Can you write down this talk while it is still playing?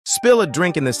Spill a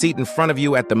drink in the seat in front of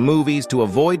you at the movies to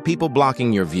avoid people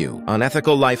blocking your view.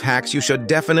 Unethical life hacks you should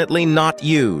definitely not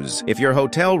use. If your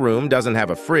hotel room doesn't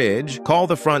have a fridge, call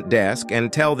the front desk and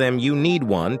tell them you need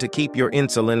one to keep your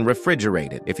insulin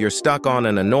refrigerated. If you're stuck on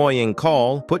an annoying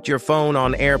call, put your phone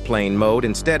on airplane mode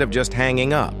instead of just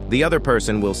hanging up. The other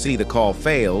person will see the call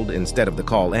failed instead of the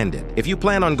call ended. If you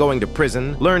plan on going to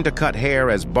prison, learn to cut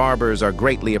hair, as barbers are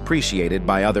greatly appreciated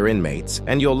by other inmates,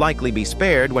 and you'll likely be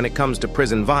spared when it comes to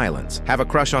prison violence. Have a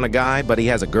crush on a guy, but he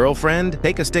has a girlfriend?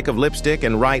 Take a stick of lipstick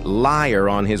and write "liar"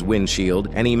 on his windshield,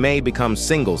 and he may become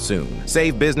single soon.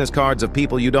 Save business cards of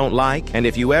people you don't like, and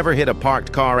if you ever hit a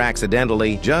parked car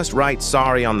accidentally, just write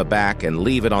 "sorry" on the back and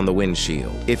leave it on the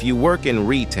windshield. If you work in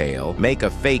retail, make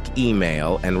a fake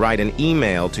email and write an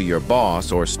email to your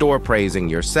boss or store praising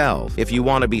yourself. If you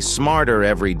want to be smarter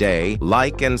every day,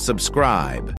 like and subscribe.